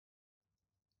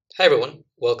Hi everyone,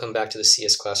 welcome back to the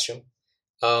CS Classroom.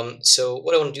 So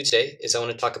what I want to do today is I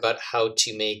want to talk about how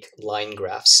to make line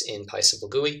graphs in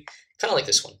PySimpleGUI, kind of like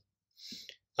this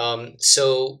one.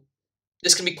 So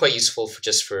this can be quite useful for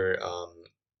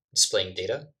displaying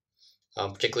data,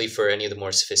 particularly for any of the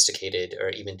more sophisticated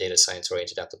or even data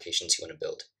science-oriented applications you want to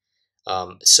build.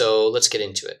 So let's get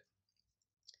into it.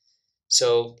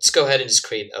 So let's go ahead and just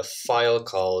create a file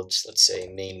called, let's say,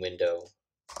 mainwindow.py.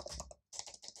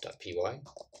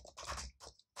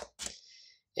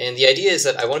 And the idea is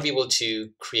that I want to be able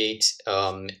to create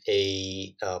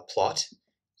a plot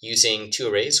using two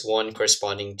arrays, one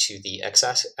corresponding to the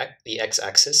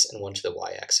x-axis and one to the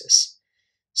y-axis.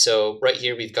 So right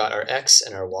here we've got our x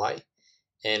and our y,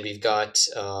 and we've got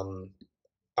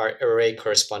our array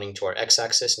corresponding to our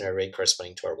x-axis and our array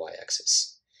corresponding to our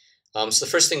y-axis. So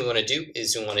the first thing we want to do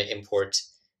is we want to import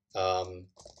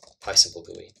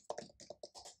PySimpleGUI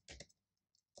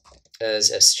as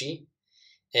SG.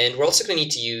 And we're also going to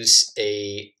need to use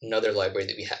another library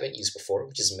that we haven't used before,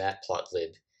 which is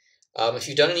MatPlotLib. If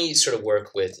you've done any sort of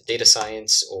work with data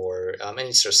science or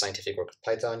any sort of scientific work with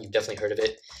Python, you've definitely heard of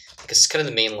it, because it's kind of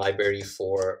the main library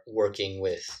for working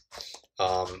with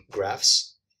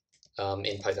graphs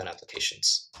in Python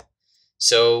applications.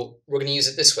 So we're going to use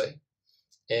it this way.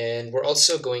 And we're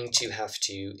also going to have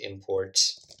to import,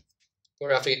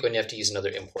 going to have to use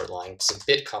another import line. It's a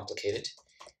bit complicated.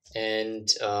 And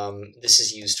this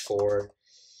is used for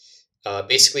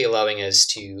basically allowing us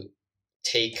to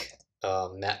take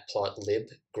MatPlotLib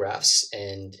graphs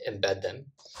and embed them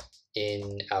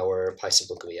in our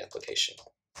PySimpleGUI application.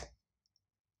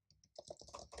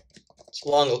 It's a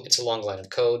long line of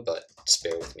code, but just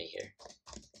bear with me here.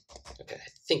 Okay, I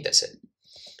think that's it.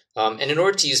 And in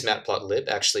order to use MatPlotLib,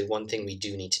 actually one thing we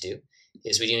do need to do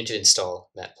is we do need to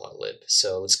install MatPlotLib.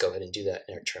 So let's go ahead and do that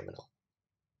in our terminal.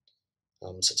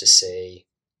 So just say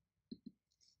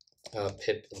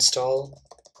pip install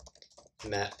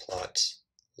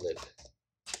matplotlib.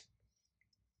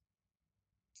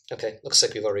 Okay, looks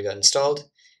like we've already got installed.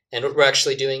 And what we're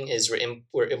actually doing is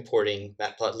we're importing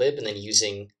matplotlib, and then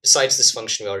using, besides this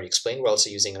function we already explained, we're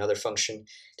also using another function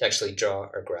to actually draw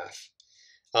our graph.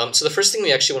 So the first thing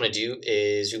we actually want to do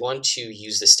is we want to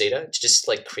use this data to just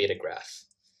like create a graph.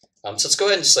 So let's go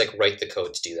ahead and just like write the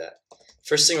code to do that.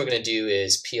 First thing we're going to do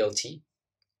is plt,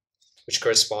 which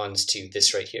corresponds to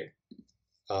this right here,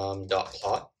 dot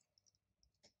plot.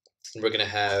 And we're going to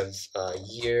have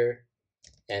year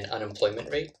and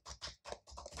unemployment rate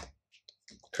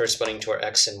corresponding to our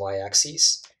x and y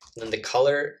axes. And then the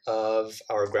color of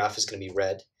our graph is going to be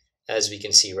red, as we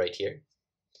can see right here.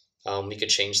 We could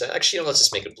change that. Actually, let's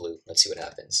just make it blue. Let's see what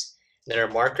happens. And then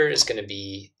our marker is going to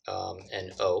be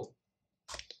an O,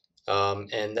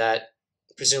 and that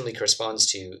presumably corresponds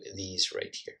to these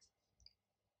right here.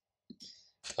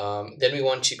 Then we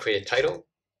want to create a title,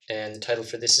 and the title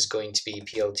for this is going to be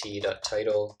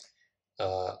plt.title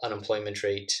unemployment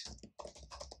rate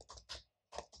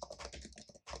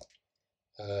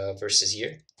versus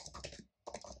year.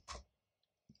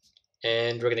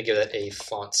 And we're going to give that a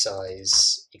font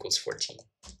size equals 14.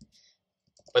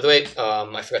 By the way,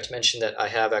 I forgot to mention that I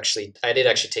did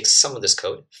actually take some of this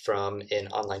code from an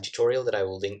online tutorial that I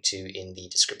will link to in the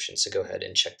description, so go ahead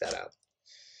and check that out.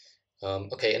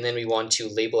 Okay, and then we want to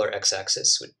label our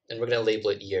x-axis, and we're going to label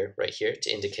it year right here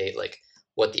to indicate like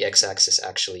what the x-axis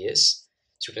actually is.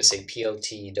 So we're going to say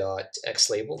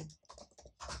plt.xlabel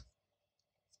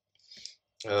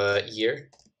year,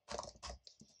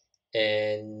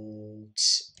 and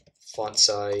font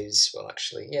size, well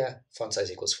actually, yeah, font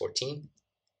size equals 14.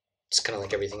 It's kind of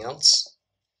like everything else.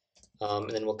 And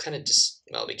then we'll kind of just,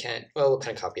 we'll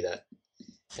kind of copy that.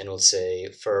 And we'll say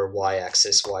for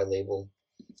y-axis, y label,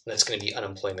 that's going to be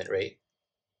unemployment rate.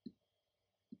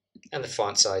 And the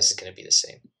font size is going to be the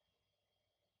same.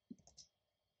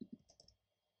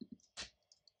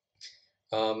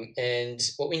 And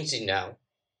what we need to do now,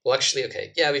 well actually,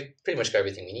 okay, yeah, we've pretty much got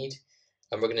everything we need.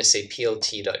 We're going to say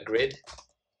plt.grid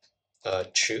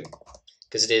true,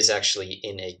 because it is actually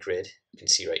in a grid. You can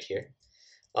see right here.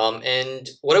 And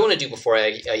what I want to do before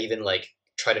I even like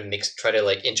try to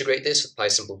integrate this with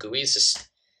PySimpleGUI is just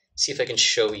see if I can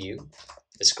show you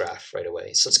this graph right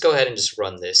away. So let's go ahead and just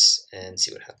run this and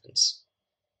see what happens.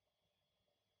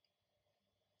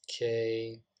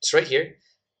 Okay, so right here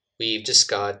we've just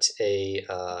got a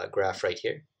graph right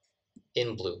here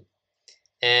in blue.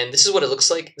 And this is what it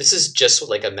looks like. This is just what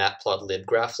like a matplotlib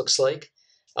graph looks like.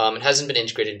 It hasn't been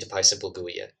integrated into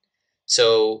PySimpleGUI yet.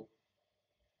 So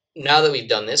now that we've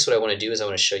done this, what I want to do is I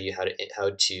want to show you how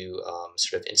to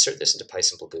sort of insert this into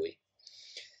PySimpleGUI.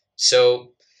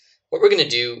 So what we're going to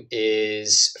do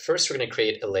is first we're going to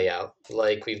create a layout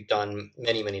like we've done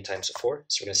many times before.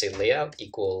 So we're going to say layout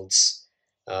equals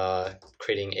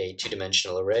creating a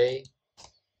two-dimensional array.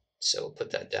 So we'll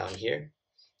put that down here.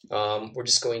 We're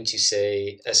just going to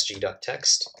say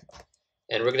sg.text,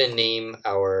 and we're going to name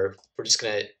we're just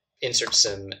going to insert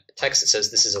some text that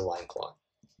says this is a line plot.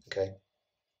 Okay.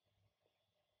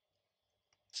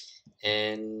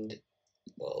 And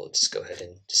well, let's go ahead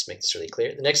and just make this really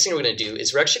clear. The next thing we're going to do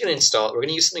is we're actually going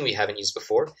to use something we haven't used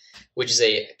before, which is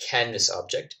a canvas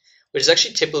object, which is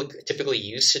actually typically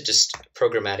used to just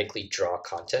programmatically draw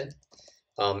content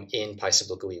in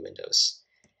PySimpleGUI windows.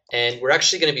 And we're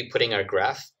actually going to be putting our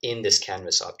graph in this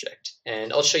canvas object.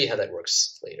 And I'll show you how that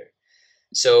works later.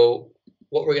 So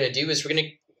what we're going to do is we're going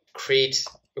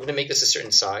to make this a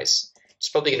certain size. It's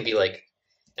probably going to be like,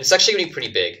 and it's actually going to be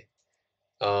pretty big.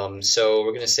 So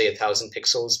we're going to say 1,000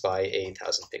 pixels by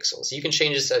 1,000 pixels. You can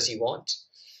change this as you want.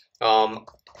 A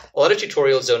lot of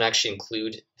tutorials don't actually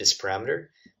include this parameter,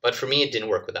 but for me it didn't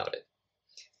work without it.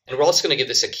 And we're also going to give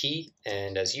this a key,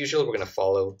 and as usual we're going to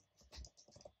follow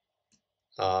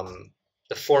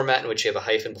the format in which you have a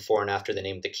hyphen before and after the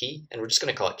name of the key, and we're just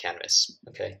going to call it canvas.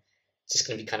 Okay, it's just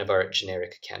going to be kind of our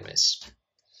generic canvas.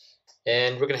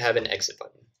 And we're going to have an exit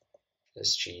button,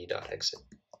 sg.exit.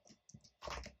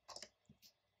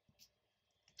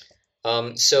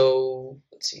 So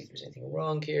let's see if there's anything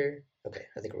wrong here. Okay,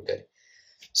 I think we're good.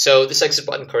 So this exit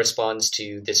button corresponds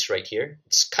to this right here.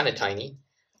 It's kind of tiny.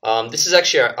 This is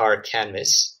actually our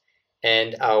canvas,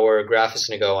 and our graph is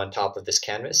going to go on top of this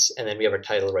canvas, and then we have our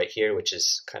title right here, which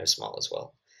is kind of small as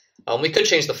well. We could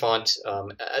change the font.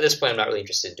 At this point, I'm not really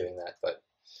interested in doing that, but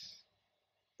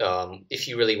if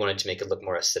you really wanted to make it look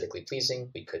more aesthetically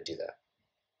pleasing, we could do that.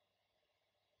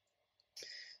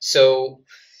 So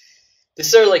this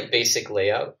is our basic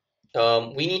layout.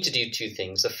 We need to do two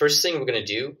things. The first thing we're going to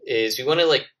do is we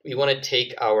want to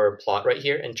take our plot right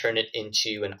here and turn it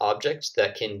into an object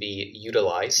that can be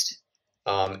utilized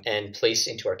and placed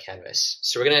into our canvas.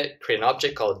 So we're going to create an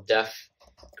object called def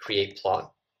create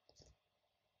plot,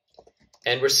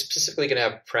 and we're specifically going to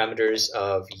have parameters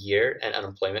of year and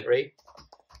unemployment rate,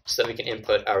 so that we can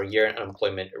input our year and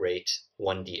unemployment rate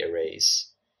 1D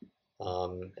arrays.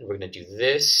 And we're going to do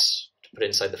this to put it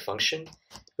inside the function.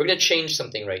 We're going to change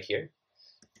something right here.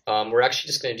 We're actually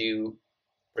just going to do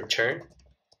return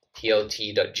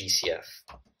plt.gcf.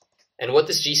 And what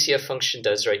this GCF function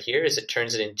does right here is it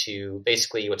turns it into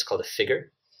basically what's called a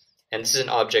figure. And this is an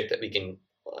object that we can,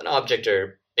 an object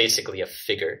or basically a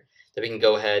figure that we can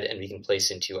go ahead and we can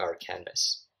place into our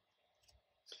canvas.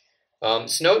 So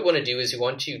now what we want to do is we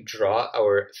want to draw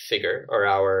our figure or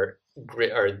our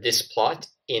grid or this plot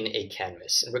in a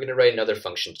canvas. And we're going to write another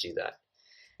function to do that.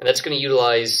 And that's going to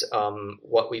utilize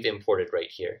what we've imported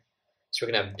right here. So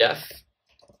we're going to have def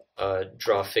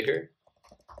draw figure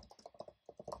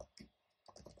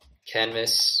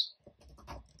canvas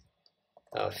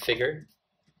figure,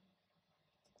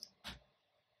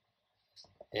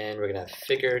 and we're going to have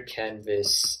figure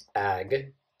canvas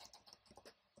ag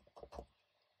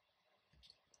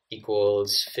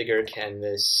equals figure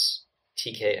canvas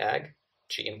tk ag,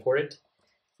 which we imported.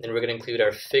 Then we're going to include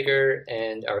our figure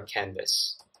and our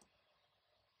canvas.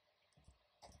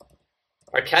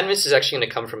 Our canvas is actually going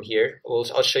to come from here.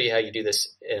 I'll show you how you do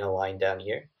this in a line down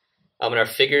here. And our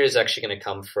figure is actually going to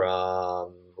come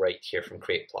from right here from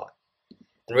create plot.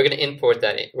 And we're going to import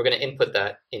that. We're going to input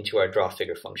that into our draw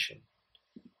figure function.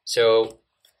 So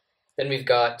then we've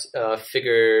got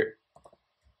figure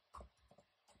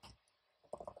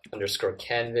underscore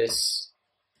canvas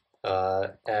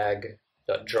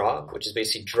ag.draw, which is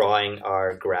basically drawing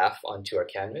our graph onto our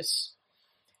canvas.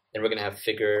 Then we're going to have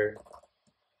figure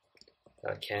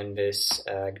canvas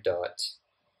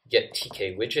ag.get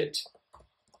tk widget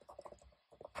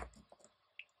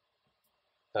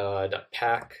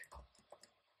pack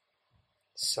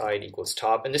side equals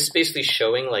top, and this is basically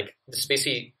showing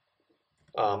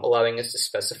allowing us to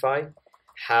specify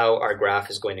how our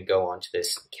graph is going to go onto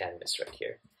this canvas right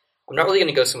here. I'm not really going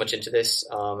to go so much into this.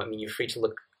 I mean, you're free to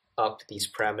look up these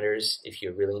parameters if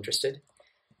you're really interested.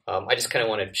 I just kind of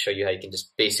want to show you how you can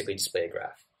just basically display a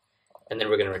graph. And then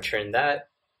we're going to return that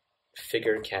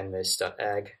figure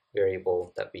canvas.ag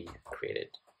variable that we created,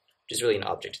 which is really an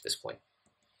object at this point.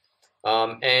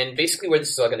 And basically where this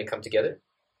is all going to come together,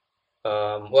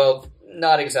 well,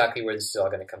 not exactly where this is all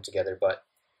going to come together, but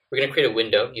we're going to create a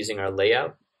window using our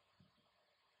layout.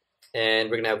 And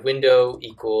we're going to have window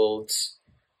equals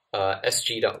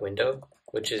sg.window,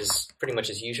 which is pretty much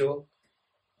as usual.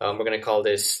 We're going to call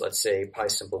this, let's say,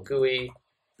 PySimpleGUI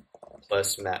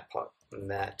plus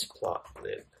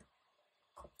MatPlotLib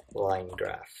line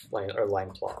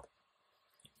plot.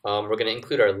 We're going to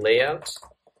include our layout,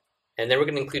 and then we're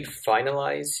going to include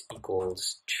finalize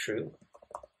equals true.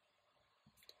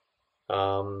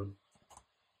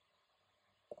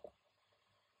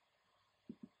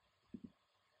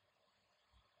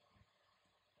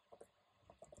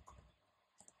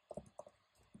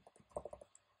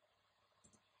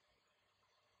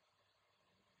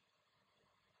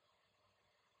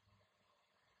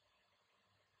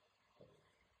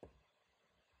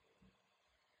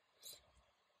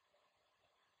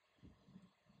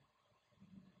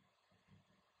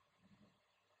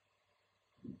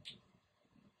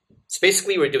 So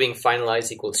basically we're doing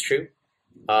finalize equals true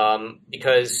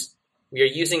because we are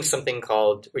using something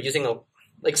called,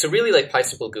 so really like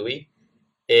PySimpleGUI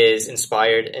is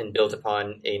inspired and built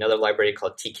upon another library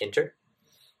called tkinter.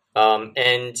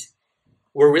 And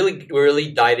we're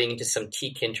really diving into some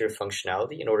tkinter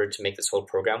functionality in order to make this whole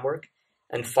program work.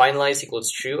 And finalize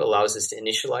equals true allows us to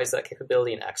initialize that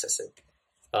capability and access it.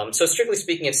 So strictly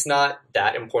speaking, it's not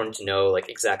that important to know like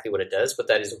exactly what it does, but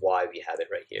that is why we have it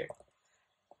right here.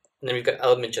 And then we've got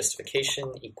element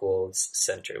justification equals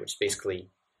center, which is basically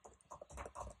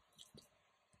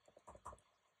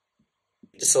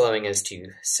just allowing us to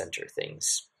center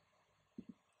things.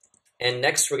 And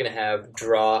next we're going to have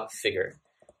draw figure,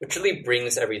 which really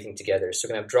brings everything together. So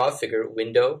we're going to have draw figure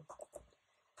window,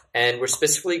 and we're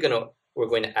specifically going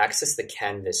to access the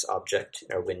canvas object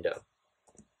in our window,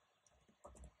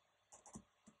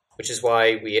 which is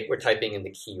why we're typing in the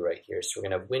key right here. So we're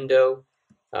going to have window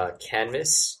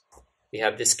canvas. We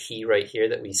have this key right here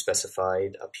that we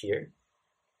specified up here.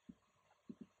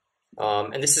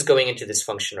 And this is going into this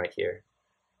function right here.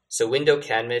 So window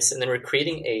canvas, and then we're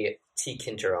creating a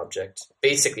tkinter object,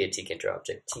 basically a tkinter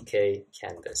object, tk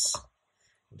canvas,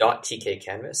 dot tk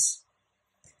canvas.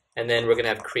 And then we're going to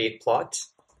have create plot,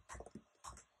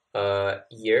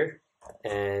 year,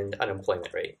 and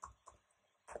unemployment rate.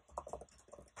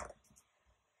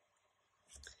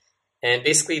 And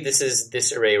basically this is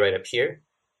this array right up here,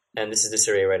 and this is this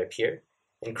array right up here,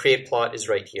 and create plot is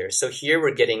right here. So here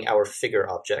we're getting our figure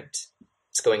object.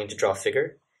 It's going into draw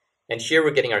figure. And here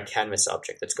we're getting our canvas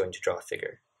object that's going to draw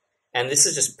figure. And this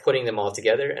is just putting them all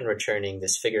together and returning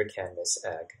this figure canvas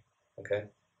ag. Okay.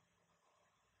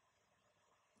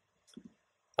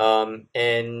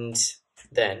 And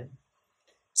then,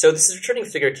 so this is returning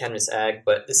figure canvas ag,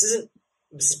 but this is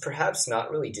perhaps not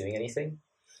really doing anything.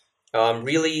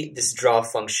 Really, this draw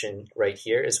function right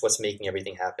here is what's making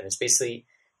everything happen. It's basically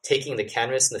taking the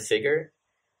canvas and the figure,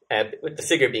 with the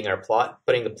figure being our plot,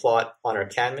 putting the plot on our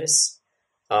canvas,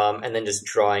 and then just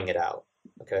drawing it out,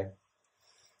 okay?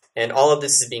 And all of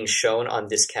this is being shown on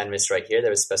this canvas right here that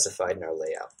was specified in our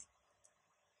layout.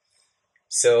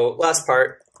 So last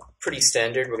part, pretty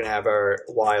standard. We're going to have our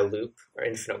while loop, our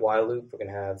infinite while loop. We're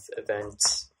going to have event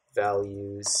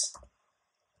values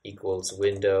equals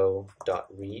window dot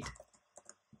read.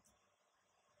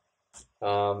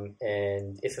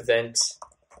 And if event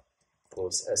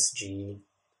equals sg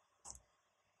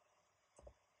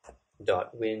dot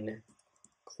win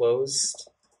closed.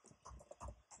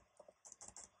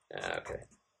 Okay.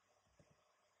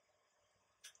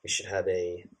 We should have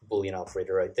a Boolean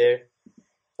operator right there.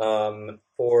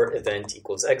 Or event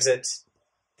equals exit.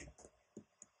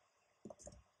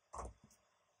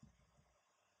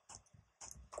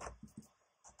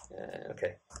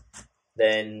 Okay.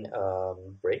 Then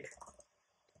break.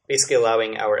 Basically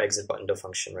allowing our exit button to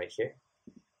function right here.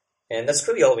 And that's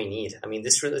really all we need. I mean,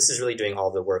 this is really doing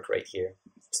all the work right here.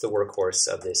 It's the workhorse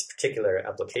of this particular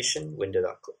application, window.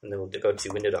 And then we'll go to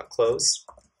window.close.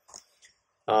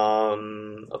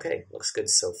 Okay, looks good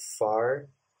so far.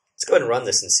 Let's go ahead and run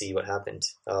this and see what happened.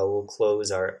 We'll close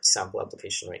our sample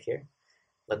application right here.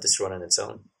 Let this run on its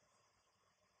own.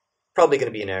 Probably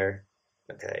going to be an error.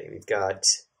 Okay, we've got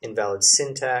invalid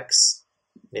syntax,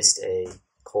 missed a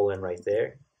colon right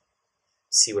there.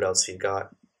 See what else we've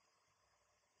got.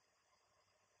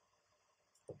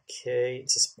 Okay, it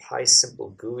says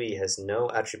PySimpleGUI has no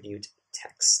attribute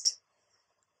text.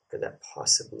 What could that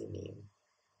possibly mean?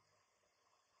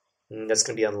 That's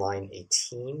going to be on line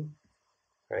 18.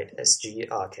 All right,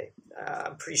 SG, okay.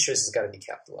 I'm pretty sure this has got to be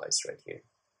capitalized right here.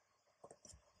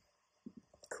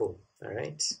 Cool, all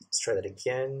right, let's try that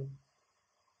again.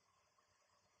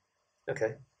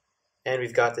 Okay, and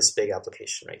we've got this big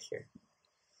application right here.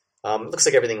 It looks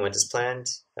like everything went as planned.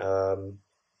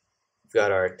 We've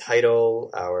got our title,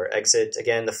 our exit.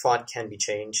 Again, the font can be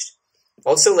changed.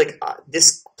 Also,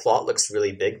 this plot looks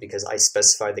really big because I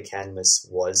specified the canvas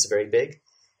was very big.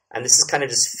 And this is kind of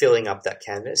just filling up that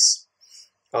canvas.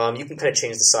 You can kind of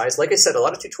change the size. Like I said, a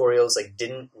lot of tutorials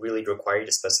didn't really require you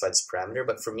to specify this parameter,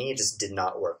 but for me, it just did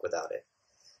not work without it.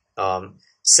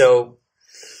 So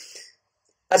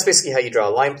that's basically how you draw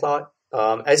a line plot.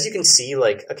 As you can see,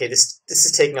 like, okay, this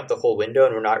is taking up the whole window,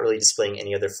 and we're not really displaying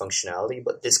any other functionality,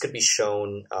 but this could be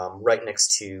shown right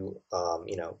next to,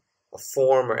 a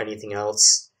form or anything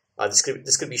else.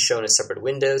 This could be shown as separate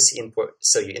windows.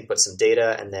 So you input some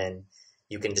data, and then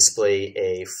you can display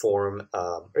a form,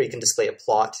 or you can display a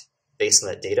plot based on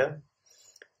that data.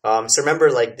 So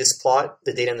remember, like, this plot,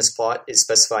 the data in this plot is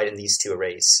specified in these two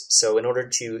arrays. So in order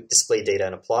to display data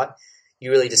in a plot, you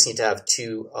really just need to have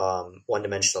two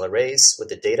one-dimensional arrays with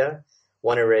the data.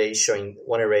 One array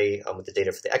with the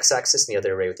data for the x-axis, and the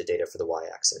other array with the data for the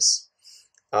y-axis.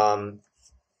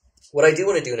 What I do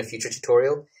want to do in a future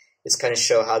tutorial is kind of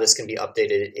show how this can be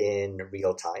updated in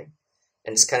real time,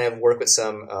 and just kind of work with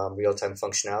some real-time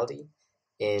functionality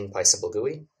in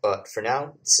PySimpleGUI. But for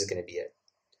now, this is going to be it.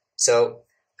 So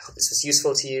I hope this was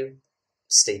useful to you.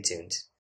 Stay tuned.